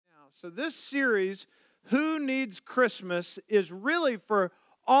So this series, Who Needs Christmas, is really for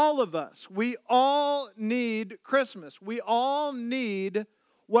all of us. We all need Christmas. We all need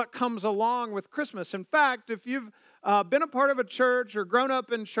what comes along with Christmas. In fact, if you've been a part of a church or grown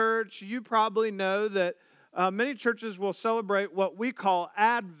up in church, you probably know that many churches will celebrate what we call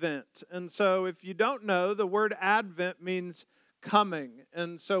Advent. And so if you don't know, the word Advent means coming.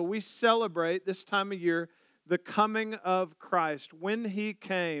 And so we celebrate this time of year the coming of Christ, when He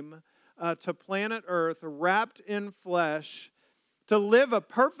came to planet Earth, wrapped in flesh, to live a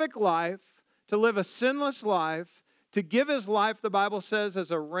perfect life, to live a sinless life, to give His life, the Bible says,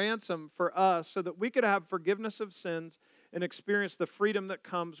 as a ransom for us, so that we could have forgiveness of sins and experience the freedom that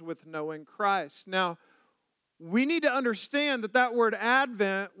comes with knowing Christ. Now, we need to understand that that word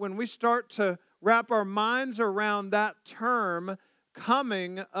Advent, when we start to wrap our minds around that term,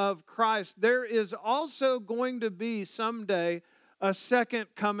 coming of Christ, there is also going to be someday a second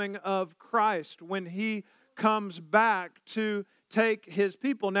coming of Christ when He comes back to take His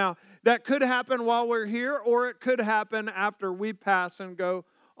people. Now, that could happen while we're here, or it could happen after we pass and go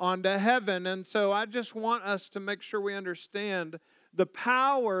on to heaven. And so I just want us to make sure we understand the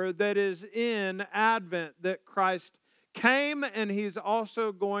power that is in Advent, that Christ came and He's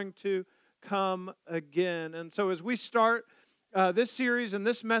also going to come again. And so as we start this series and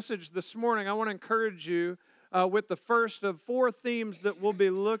this message this morning, I want to encourage you with the first of four themes that we'll be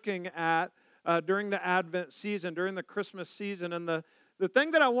looking at during the Advent season, during the Christmas season. And the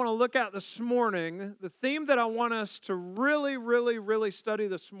thing that I want to look at this morning, the theme that I want us to really study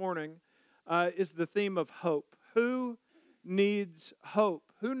this morning is the theme of hope. Who needs hope?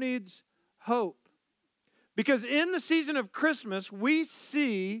 Who needs hope? Because in the season of Christmas, we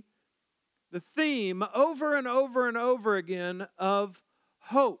see the theme over and over and over again of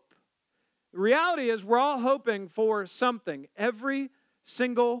hope. The reality is we're all hoping for something. Every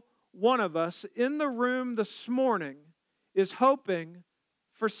single one of us in the room this morning is hoping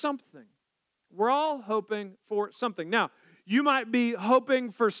for something. We're all hoping for something. Now, you might be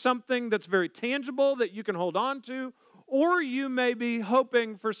hoping for something that's very tangible that you can hold on to, or you may be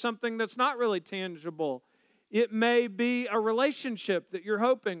hoping for something that's not really tangible. It may be a relationship that you're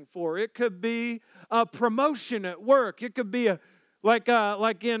hoping for. It could be a promotion at work. It could be like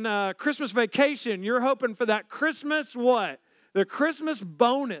in Christmas Vacation. You're hoping for that Christmas what? The Christmas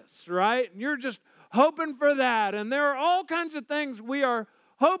bonus, right? And you're just hoping for that. And there are all kinds of things we are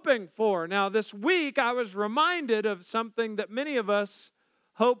hoping for. Now, this week I was reminded of something that many of us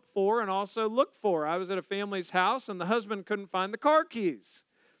hope for and also look for. I was at a family's house and the husband couldn't find the car keys.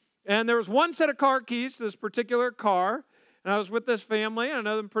 And there was one set of car keys to this particular car, and I was with this family, and I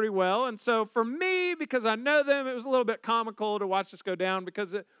know them pretty well. And so for me, because I know them, it was a little bit comical to watch this go down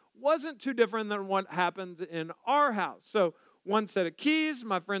because it wasn't too different than what happens in our house. So one set of keys,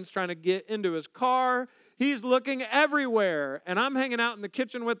 my friend's trying to get into his car. He's looking everywhere, and I'm hanging out in the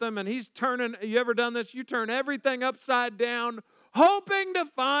kitchen with him, and he's turning, you ever done this? You turn everything upside down, hoping to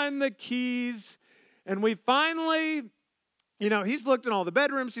find the keys. And we finally... he's looked in all the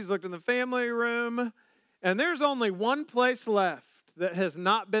bedrooms, he's looked in the family room, and there's only one place left that has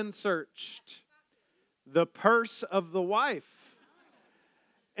not been searched: the purse of the wife.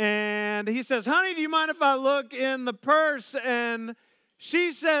 And he says, "Honey, do you mind if I look in the purse?" And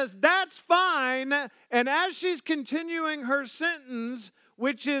she says, "That's fine." And as she's continuing her sentence,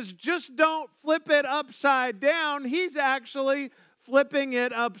 which is just don't flip it upside down, he's actually flipping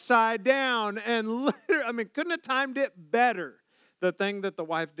it upside down. And literally, couldn't have timed it better. The thing that the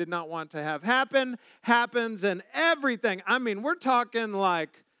wife did not want to have happen happens, and everything. We're talking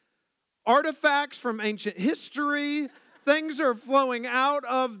like artifacts from ancient history. Things are flowing out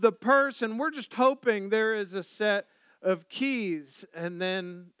of the purse, and we're just hoping there is a set of keys. And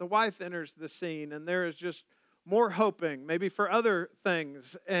then the wife enters the scene, and there is just more hoping, maybe for other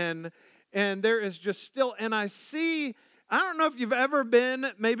things. And there is just still, and I don't know if you've ever been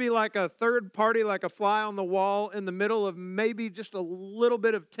maybe like a third party, like a fly on the wall in the middle of maybe just a little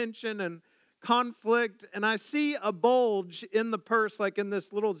bit of tension and conflict. And I see a bulge in the purse, like in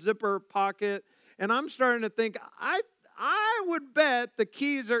this little zipper pocket. And I'm starting to think, I would bet the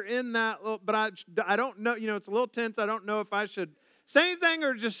keys are in that, but I don't know. It's a little tense. I don't know if I should say anything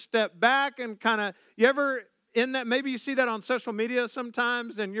or just step back and kind of, you ever in that, maybe you see that on social media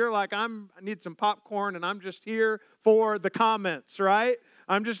sometimes and you're like, I need some popcorn and I'm just here for the comments, right?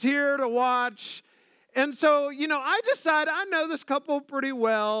 I'm just here to watch. And so, I decide I know this couple pretty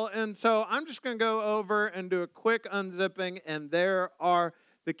well. And so I'm just going to go over and do a quick unzipping, and there are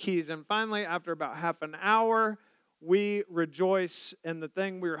the keys. And finally, after about half an hour, we rejoice, and the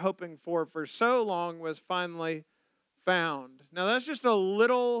thing we were hoping for so long was finally found. Now, that's just a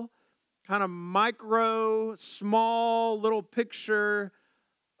little kind of micro, small little picture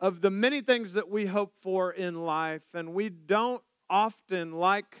of the many things that we hope for in life. And we don't often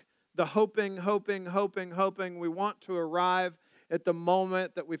like the hoping. We want to arrive at the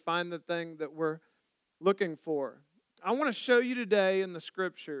moment that we find the thing that we're looking for. I want to show you today in the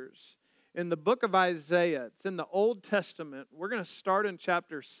scriptures, in the book of Isaiah. It's in the Old Testament. We're going to start in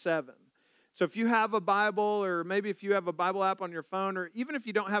chapter 7. So if you have a Bible, or maybe if you have a Bible app on your phone, or even if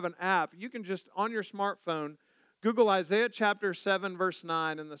you don't have an app, you can just, on your smartphone, Google Isaiah chapter 7, verse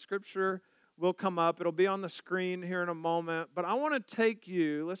 9, and the scripture will come up. It'll be on the screen here in a moment. But I want to take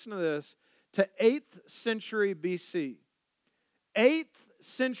you, listen to this, to 8th century BC. 8th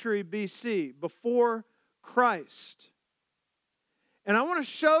century BC, before Christ. And I want to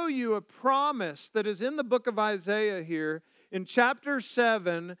show you a promise that is in the book of Isaiah here. In chapter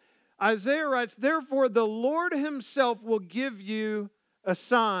 7, Isaiah writes, "Therefore the Lord himself will give you a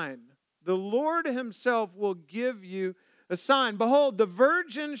sign." The Lord himself will give you a sign. "Behold, the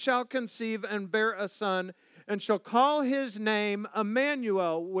virgin shall conceive and bear a son, and shall call his name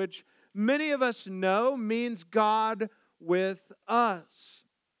Emmanuel," which many of us know means God with us.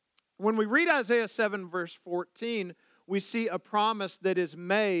 When we read Isaiah 7, verse 14, we see a promise that is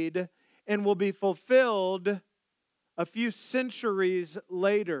made and will be fulfilled a few centuries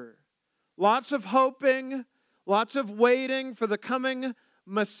later. Lots of hoping, lots of waiting for the coming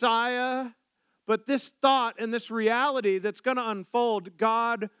Messiah, but this thought and this reality that's going to unfold,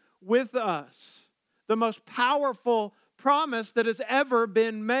 God with us, the most powerful promise that has ever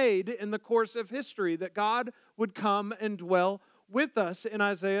been made in the course of history, that God would come and dwell with us in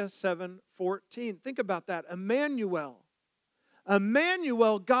Isaiah 7:14. Think about that. Emmanuel.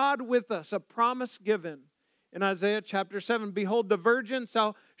 Emmanuel, God with us, a promise given in Isaiah chapter 7. "Behold, the virgin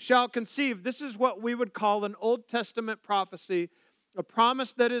shall conceive." This is what we would call an Old Testament prophecy, a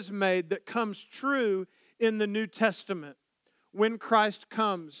promise that is made that comes true in the New Testament when Christ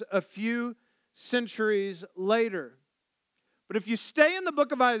comes a few centuries later. But if you stay in the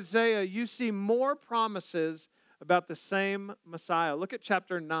book of Isaiah, you see more promises about the same Messiah. Look at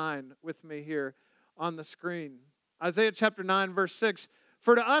chapter 9 with me here on the screen. Isaiah chapter 9, verse 6.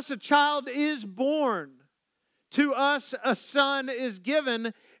 "For to us a child is born, to us a son is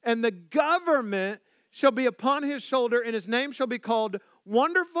given, and the government shall be upon his shoulder, and his name shall be called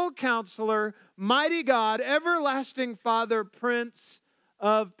Wonderful Counselor, Mighty God, Everlasting Father, Prince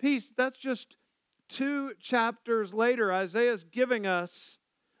of Peace." That's just 2 chapters later. Isaiah is giving us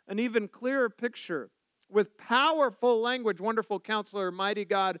an even clearer picture with powerful language. Wonderful Counselor, Mighty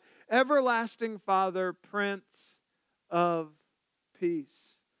God, Everlasting Father, Prince of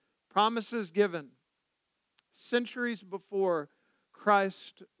Peace. Promises given centuries before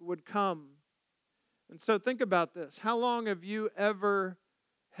Christ would come. And so think about this. How long have you ever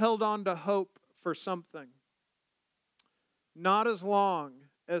held on to hope for something? Not as long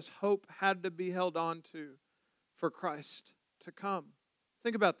as hope had to be held on to for Christ to come.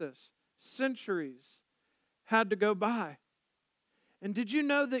 Think about this. Centuries had to go by. And did you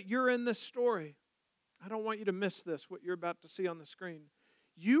know that you're in this story? I don't want you to miss this, what you're about to see on the screen.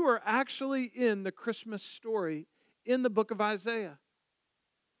 You are actually in the Christmas story in the book of Isaiah.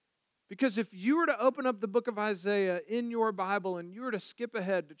 Because if you were to open up the book of Isaiah in your Bible and you were to skip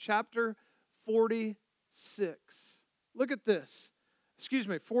ahead to chapter 46, look at this.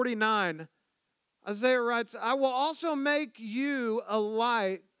 49. Isaiah writes, "I will also make you a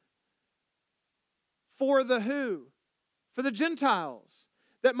light for the who? For the Gentiles,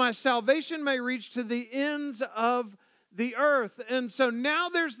 that my salvation may reach to the ends of the earth." And so now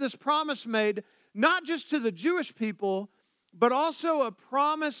there's this promise made, not just to the Jewish people, but also a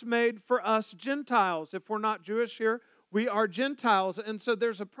promise made for us Gentiles. If we're not Jewish here, we are Gentiles. And so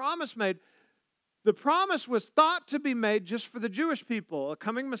there's a promise made. The promise was thought to be made just for the Jewish people, a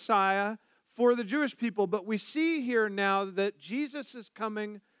coming Messiah for the Jewish people. But we see here now that Jesus is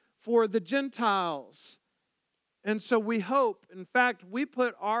coming for the Gentiles. And so we hope, in fact, we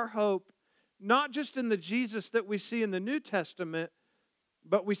put our hope not just in the Jesus that we see in the New Testament,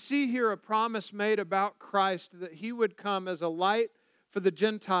 but we see here a promise made about Christ that He would come as a light for the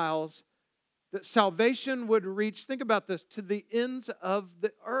Gentiles, that salvation would reach, think about this, to the ends of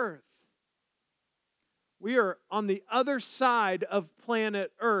the earth. We are on the other side of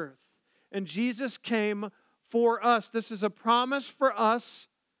planet Earth, and Jesus came for us. This is a promise for us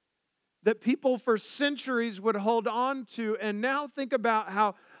that people for centuries would hold on to. And now think about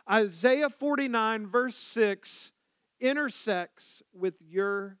how Isaiah 49, verse 6, intersects with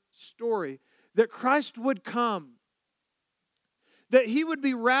your story. That Christ would come, that He would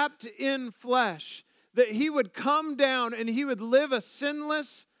be wrapped in flesh, that He would come down and He would live a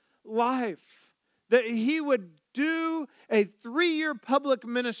sinless life, that He would do a 3-year public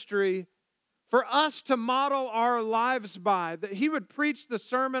ministry for us to model our lives by, that He would preach the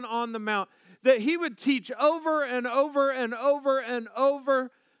Sermon on the Mount, that He would teach over and over and over and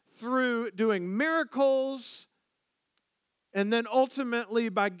over through doing miracles, and then ultimately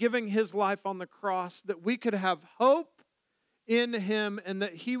by giving His life on the cross, that we could have hope in Him and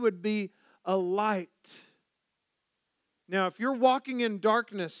that He would be a light. Now, if you're walking in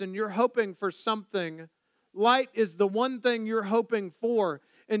darkness and you're hoping for something, light is the one thing you're hoping for.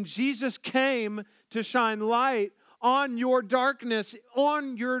 And Jesus came to shine light on your darkness,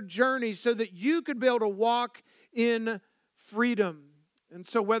 on your journey, so that you could be able to walk in freedom. And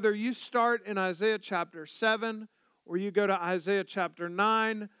so whether you start in Isaiah chapter 7, or you go to Isaiah chapter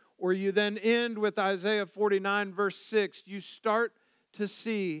 9, or you then end with Isaiah 49 verse 6, you start to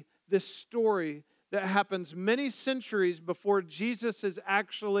see this story that happens many centuries before Jesus is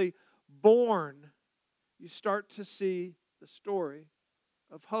actually born. You start to see the story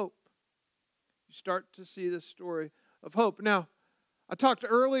of hope. You start to see the story of hope. Now, I talked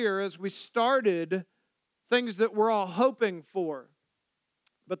earlier as we started things that we're all hoping for.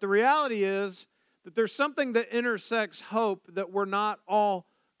 But the reality is that there's something that intersects hope that we're not all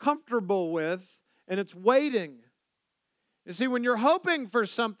comfortable with, and it's waiting. You see, when you're hoping for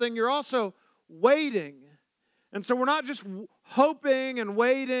something, you're also waiting. And so we're not just hoping and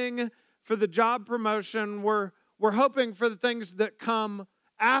waiting for the job promotion. We're hoping for the things that come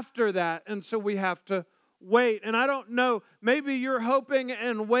after that, and so we have to wait. And I don't know, maybe you're hoping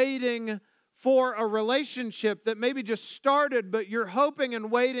and waiting for a relationship that maybe just started, but you're hoping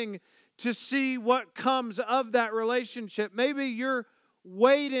and waiting to see what comes of that relationship. Maybe you're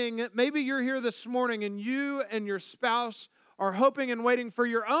waiting, maybe you're here this morning and you and your spouse are hoping and waiting for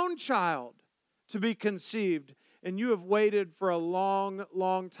your own child to be conceived, and you have waited for a long,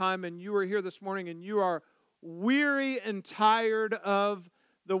 long time, and you are here this morning and you are weary and tired of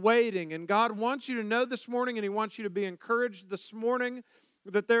the waiting. And God wants you to know this morning, and He wants you to be encouraged this morning,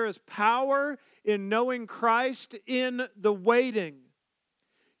 that there is power in knowing Christ in the waiting.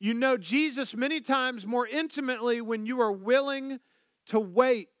 You know Jesus many times more intimately when you are willing to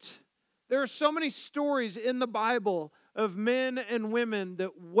wait. There are so many stories in the Bible of men and women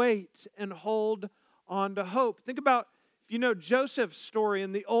that wait and hold on to hope. Think about, if you know Joseph's story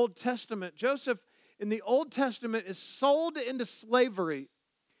in the Old Testament. Joseph in the Old Testament is sold into slavery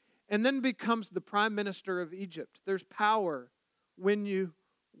and then becomes the prime minister of Egypt. There's power when you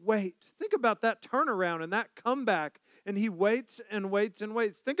wait. Think about that turnaround and that comeback. And he waits and waits and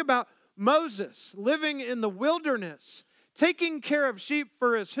waits. Think about Moses living in the wilderness, taking care of sheep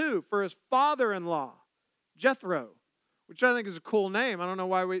for his who? For his father-in-law, Jethro, which I think is a cool name. I don't know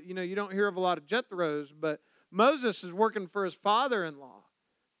why you don't hear of a lot of Jethros, but Moses is working for his father-in-law.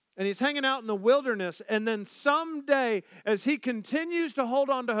 And he's hanging out in the wilderness. And then someday, as he continues to hold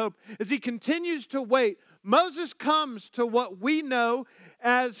on to hope, as he continues to wait, Moses comes to what we know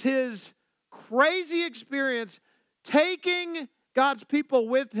as his crazy experience, taking God's people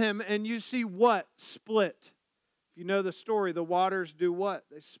with him. And you see what? Split. If you know the story, the waters do what?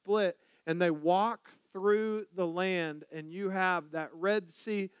 They split and they walk through the land. And you have that Red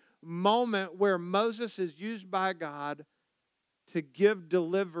Sea moment where Moses is used by God to give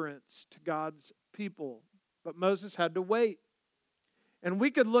deliverance to God's people. But Moses had to wait. And we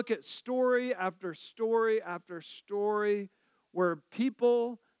could look at story after story after story where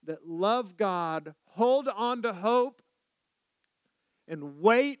people that love God hold on to hope and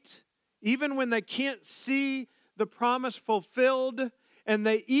wait even when they can't see the promise fulfilled. And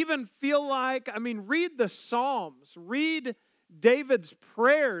they even feel like, read the Psalms, read David's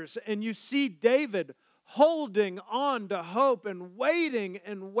prayers, and you see David holding on to hope and waiting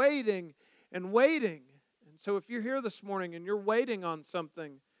and waiting and waiting. And so if you're here this morning and you're waiting on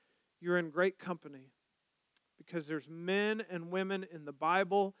something, you're in great company, because there's men and women in the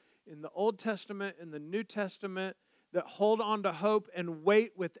Bible, in the Old Testament, in the New Testament, that hold on to hope and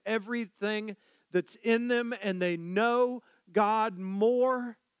wait with everything that's in them, and they know God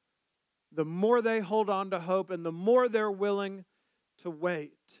more the more they hold on to hope and the more they're willing to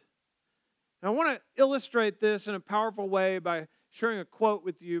wait. And I want to illustrate this in a powerful way by sharing a quote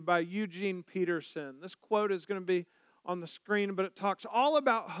with you by Eugene Peterson. This quote is going to be on the screen, but it talks all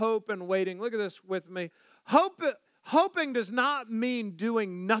about hope and waiting. Look at this with me. Hoping does not mean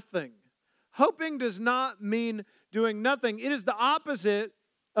doing nothing. Hoping does not mean doing nothing. It is the opposite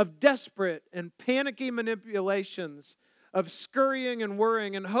of desperate and panicky manipulations, of scurrying and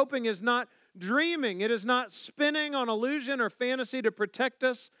worrying. And hoping is not dreaming. It is not spinning on illusion or fantasy to protect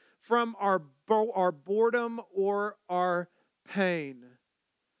us from our boredom or our pain.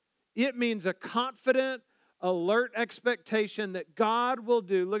 It means a confident, alert expectation that God will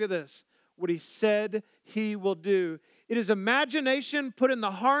do, look at this, what He said He will do. It is imagination put in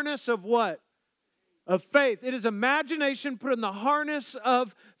the harness of what? Of faith. It is imagination put in the harness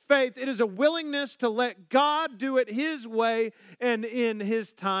of faith. It is a willingness to let God do it His way and in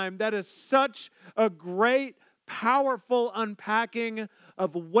His time. That is such a great, powerful unpacking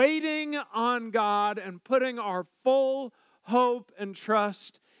of waiting on God and putting our full hope and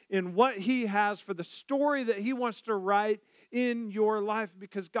trust in what He has for the story that He wants to write in your life,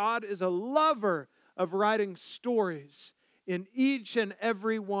 because God is a lover of writing stories in each and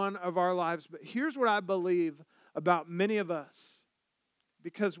every one of our lives. But here's what I believe about many of us,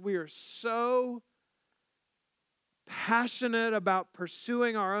 because we are so passionate about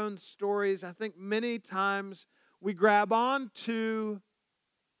pursuing our own stories. I think many times we grab on to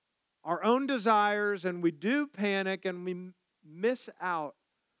our own desires and we do panic and we miss out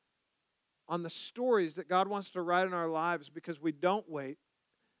on the stories that God wants to write in our lives because we don't wait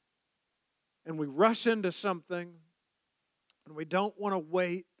and we rush into something and we don't want to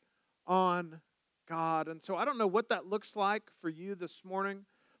wait on God. And so I don't know what that looks like for you this morning,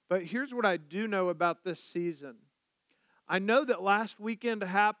 but here's what I do know about this season. I know that last weekend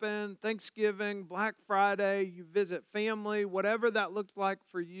happened, Thanksgiving, Black Friday, you visit family, whatever that looked like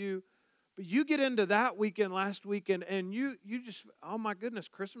for you. But you get into that weekend, last weekend, and you just, oh my goodness,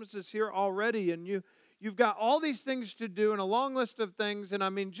 Christmas is here already, and you've got all these things to do and a long list of things. And I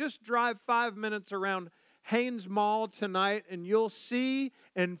mean, just drive 5 minutes around Haynes Mall tonight, and you'll see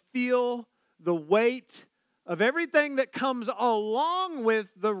and feel the weight of everything that comes along with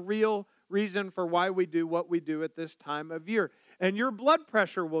the real reason for why we do what we do at this time of year. And your blood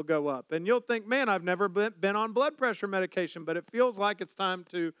pressure will go up. And you'll think, man, I've never been on blood pressure medication, but it feels like it's time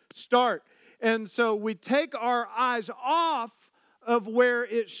to start. And so we take our eyes off of where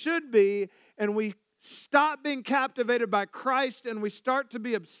it should be, and we stop being captivated by Christ, and we start to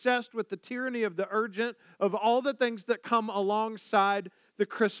be obsessed with the tyranny of the urgent, of all the things that come alongside the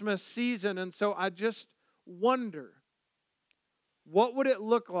Christmas season. And so I just wonder, what would it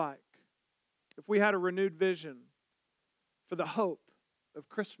look like if we had a renewed vision for the hope of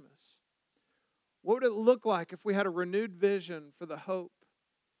Christmas? What would it look like if we had a renewed vision for the hope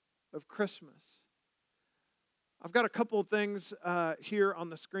of Christmas? I've got a couple of things here on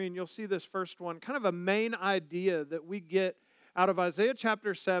the screen. You'll see this first one, kind of a main idea that we get out of Isaiah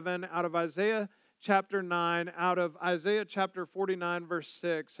chapter 7, out of Isaiah chapter 9, out of Isaiah chapter 49, verse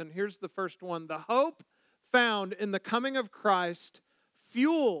 6. And here's the first one. The hope found in the coming of Christ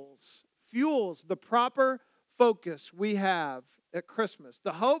fuels the proper focus we have at Christmas.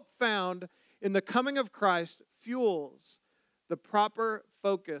 The hope found in the coming of Christ fuels the proper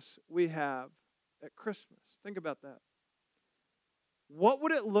focus we have at Christmas. Think about that. What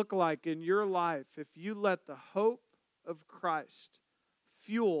would it look like in your life if you let the hope of Christ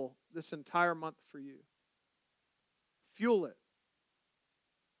fuel this entire month for you? Fuel it.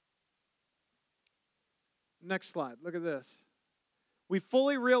 Next slide. Look at this. We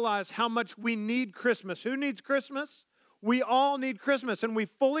fully realize how much we need Christmas. Who needs Christmas? We all need Christmas. And we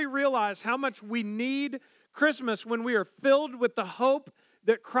fully realize how much we need Christmas when we are filled with the hope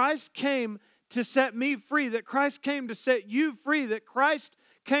that Christ came to set me free, that Christ came to set you free, that Christ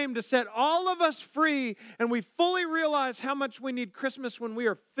came to set all of us free. And we fully realize how much we need Christmas when we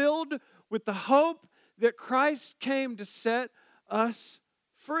are filled with the hope that Christ came to set us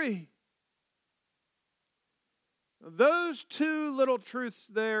free. Those two little truths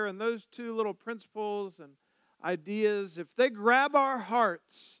there and those two little principles and ideas, if they grab our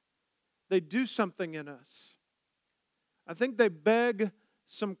hearts, they do something in us. I think they beg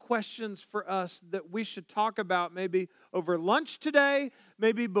some questions for us that we should talk about maybe over lunch today,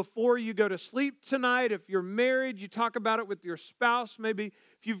 maybe before you go to sleep tonight. If you're married, you talk about it with your spouse. Maybe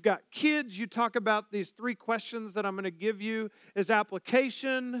if you've got kids, you talk about these 3 questions that I'm going to give you as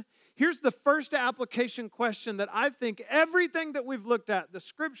application. Here's the first application question that I think everything that we've looked at, the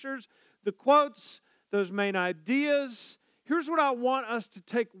scriptures, the quotes, those main ideas, here's what I want us to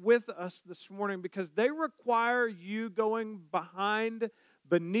take with us this morning, because they require you going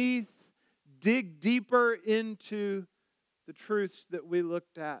beneath, dig deeper into the truths that we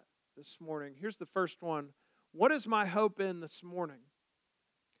looked at this morning. Here's the first one. What is my hope in this morning?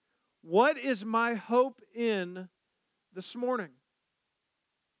 What is my hope in this morning?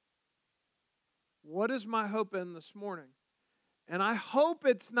 What is my hope in this morning? And I hope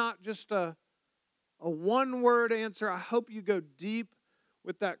it's not just a one-word answer. I hope you go deep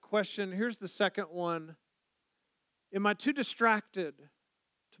with that question. Here's the second one. Am I too distracted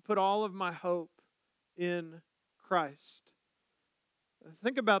to put all of my hope in Christ?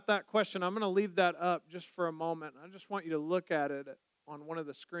 Think about that question. I'm going to leave that up just for a moment. I just want you to look at it on one of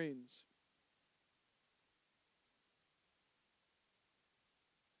the screens.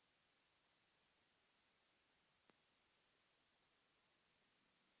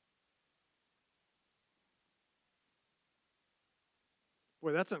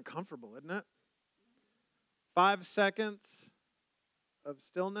 Boy, that's uncomfortable, isn't it? 5 seconds of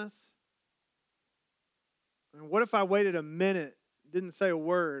stillness. And what if I waited a minute, didn't say a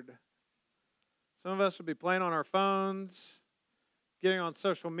word? Some of us would be playing on our phones, getting on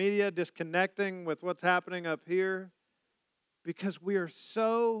social media, disconnecting with what's happening up here, because we are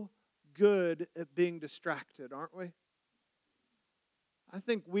so good at being distracted, aren't we? I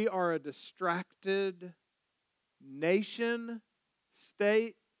think we are a distracted nation,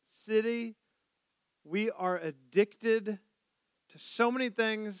 state, city. We are addicted to so many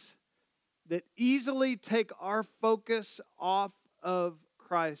things that easily take our focus off of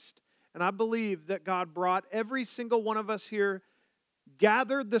Christ. And I believe that God brought every single one of us here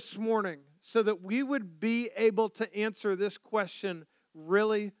gathered this morning so that we would be able to answer this question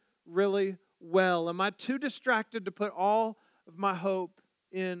really, really well. Am I too distracted to put all of my hope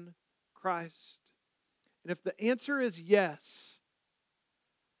in Christ? And if the answer is yes,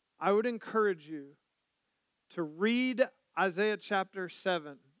 I would encourage you to read Isaiah chapter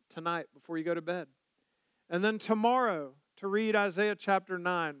 7 tonight before you go to bed. And then tomorrow to read Isaiah chapter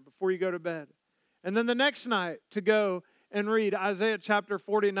 9 before you go to bed. And then the next night to go and read Isaiah chapter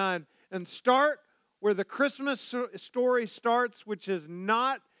 49 and start where the Christmas story starts, which is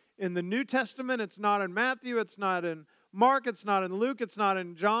not in the New Testament. It's not in Matthew. It's not in Mark. It's not in Luke. It's not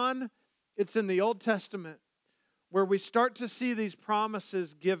in John. It's in the Old Testament where we start to see these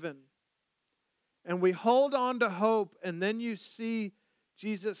promises given. And we hold on to hope, and then you see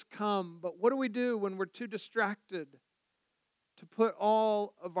Jesus come. But what do we do when we're too distracted to put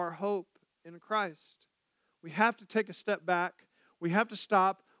all of our hope in Christ? We have to take a step back. We have to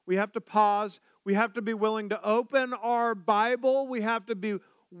stop. We have to pause. We have to be willing to open our Bible. We have to be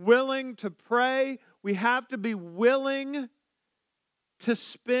willing to pray. We have to be willing to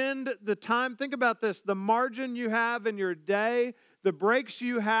spend the time. Think about this. The margin you have in your day, the breaks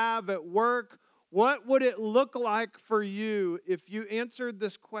you have at work. What would it look like for you if you answered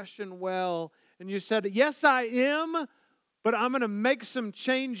this question well and you said, yes, I am, but I'm going to make some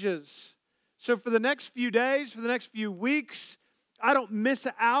changes. So for the next few days, for the next few weeks, I don't miss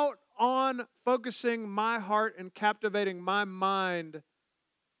out on focusing my heart and captivating my mind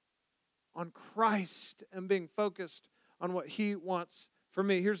on Christ and being focused on what He wants for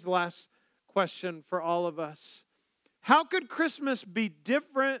me. Here's the last question for all of us. How could Christmas be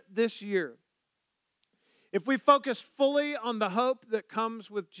different this year if we focused fully on the hope that comes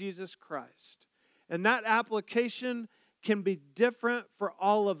with Jesus Christ? And that application can be different for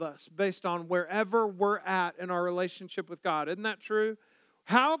all of us based on wherever we're at in our relationship with God. Isn't that true?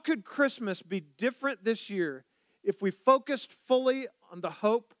 How could Christmas be different this year if we focused fully on the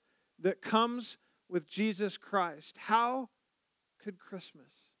hope that comes with Jesus Christ? How could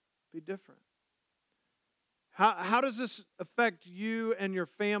Christmas be different? How does this affect you and your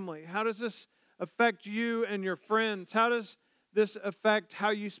family? How does this affect you and your friends? How does this affect how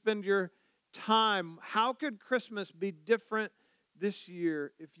you spend your time? How could Christmas be different this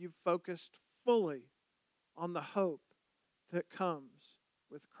year if you focused fully on the hope that comes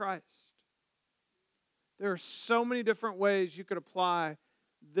with Christ? There are so many different ways you could apply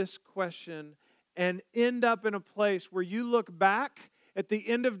this question and end up in a place where you look back at the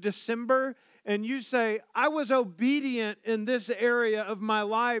end of December and you say, I was obedient in this area of my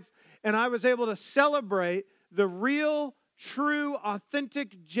life and I was able to celebrate the real, true,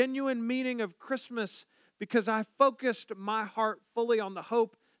 authentic, genuine meaning of Christmas because I focused my heart fully on the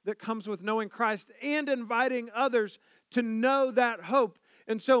hope that comes with knowing Christ and inviting others to know that hope.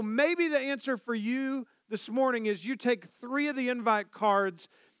 And so maybe the answer for you this morning is you take 3 of the invite cards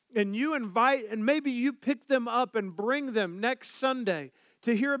and you invite, and maybe you pick them up and bring them next Sunday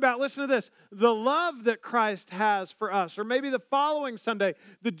to hear about, listen to this, the love that Christ has for us. Or maybe the following Sunday,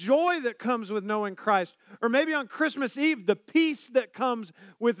 the joy that comes with knowing Christ. Or maybe on Christmas Eve, the peace that comes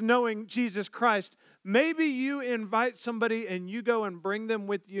with knowing Jesus Christ. Maybe you invite somebody and you go and bring them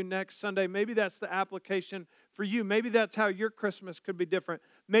with you next Sunday. Maybe that's the application for you. Maybe that's how your Christmas could be different.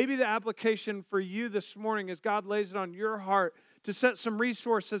 Maybe the application for you this morning is God lays it on your heart to set some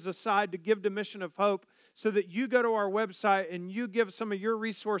resources aside to give to Mission of Hope so that you go to our website and you give some of your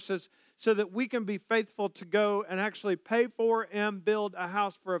resources so that we can be faithful to go and actually pay for and build a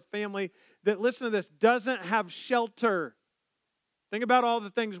house for a family that, listen to this, doesn't have shelter. Think about all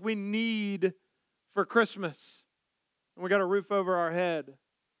the things we need for Christmas. and we got a roof over our head.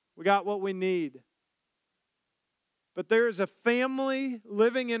 We got what we need. But there is a family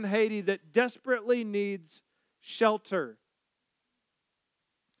living in Haiti that desperately needs shelter,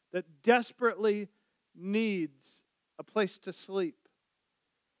 that desperately needs a place to sleep.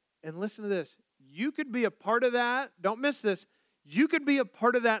 And listen to this. You could be a part of that. Don't miss this. You could be a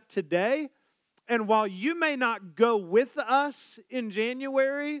part of that today. And while you may not go with us in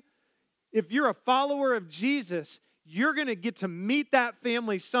January, if you're a follower of Jesus, you're going to get to meet that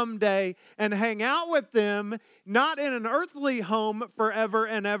family someday and hang out with them, not in an earthly home forever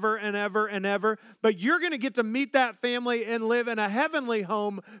and ever and ever and ever, but you're going to get to meet that family and live in a heavenly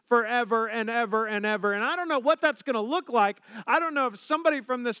home forever and ever and ever. And I don't know what that's going to look like. I don't know if somebody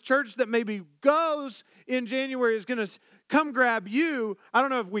from this church that maybe goes in January is going to come grab you. I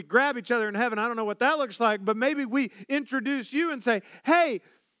don't know if we grab each other in heaven. I don't know what that looks like, but maybe we introduce you and say, hey,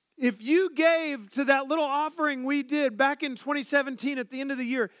 if you gave to that little offering we did back in 2017 at the end of the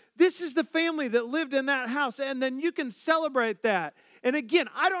year, this is the family that lived in that house, and then you can celebrate that. And again,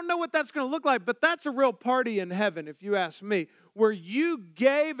 I don't know what that's going to look like, but that's a real party in heaven, if you ask me, where you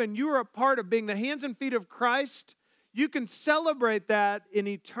gave and you were a part of being the hands and feet of Christ. You can celebrate that in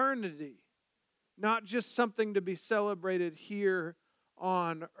eternity, not just something to be celebrated here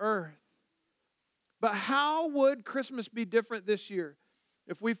on earth. But how would Christmas be different this year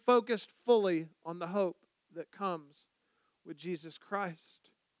if we focused fully on the hope that comes with Jesus Christ?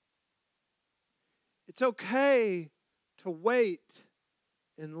 It's okay to wait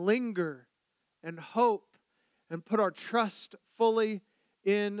and linger and hope and put our trust fully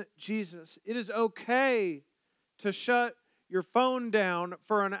in Jesus. It is okay to shut your phone down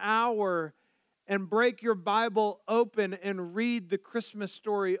for an hour and break your Bible open and read the Christmas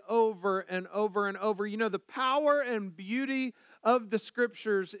story over and over and over. You know, the power and beauty of the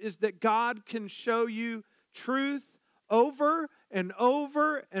Scriptures is that God can show you truth over and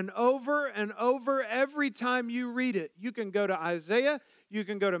over and over and over every time you read it. You can go to Isaiah, you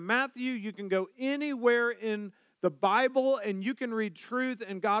can go to Matthew, you can go anywhere in the Bible and you can read truth,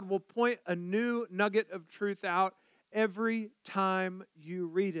 and God will point a new nugget of truth out every time you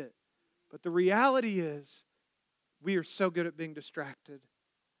read it. But the reality is, we are so good at being distracted.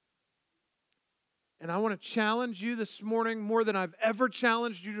 And I want to challenge you this morning more than I've ever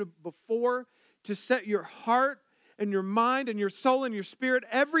challenged you before to set your heart and your mind and your soul and your spirit,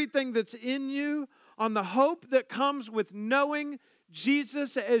 everything that's in you, on the hope that comes with knowing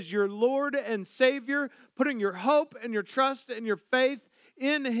Jesus as your Lord and Savior, putting your hope and your trust and your faith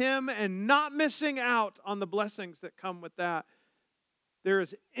in Him and not missing out on the blessings that come with that. There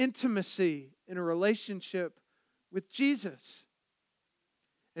is intimacy in a relationship with Jesus.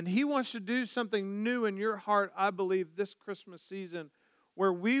 And He wants to do something new in your heart, I believe, this Christmas season,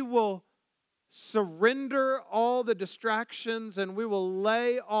 where we will surrender all the distractions and we will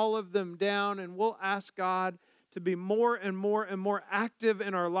lay all of them down, and we'll ask God to be more and more and more active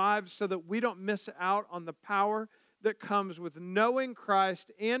in our lives so that we don't miss out on the power that comes with knowing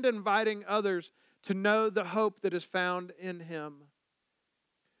Christ and inviting others to know the hope that is found in Him.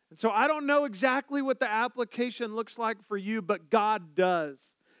 And so I don't know exactly what the application looks like for you, but God does.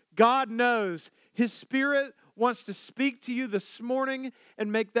 God knows. His Spirit wants to speak to you this morning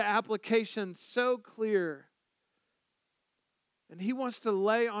and make the application so clear. And He wants to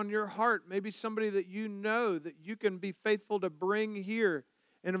lay on your heart maybe somebody that you know that you can be faithful to bring here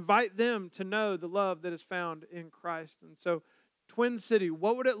and invite them to know the love that is found in Christ. And so, Twin City,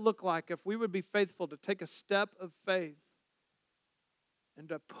 what would it look like if we would be faithful to take a step of faith and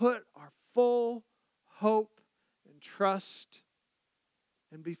to put our full hope and trust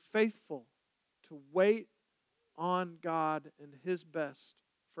and be faithful to wait on God and His best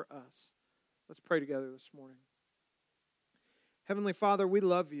for us? Let's pray together this morning. Heavenly Father, we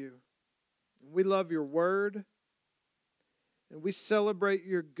love You. And we love Your Word. And we celebrate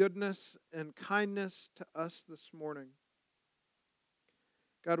Your goodness and kindness to us this morning.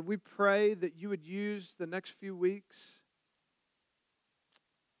 God, we pray that You would use the next few weeks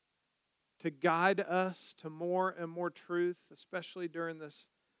to guide us to more and more truth, especially during this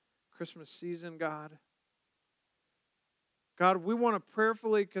Christmas season, God. God, we want to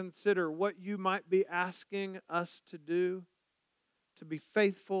prayerfully consider what You might be asking us to do, to be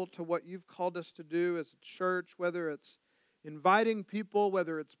faithful to what You've called us to do as a church, whether it's inviting people,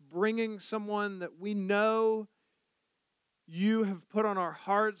 whether it's bringing someone that we know You have put on our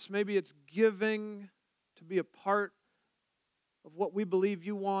hearts. Maybe it's giving to be a part of what we believe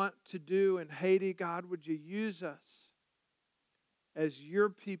You want to do in Haiti. God, would You use us as Your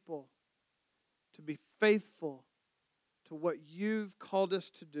people to be faithful to what You've called us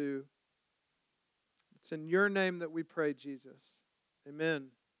to do. It's in your name that we pray, Jesus. Amen.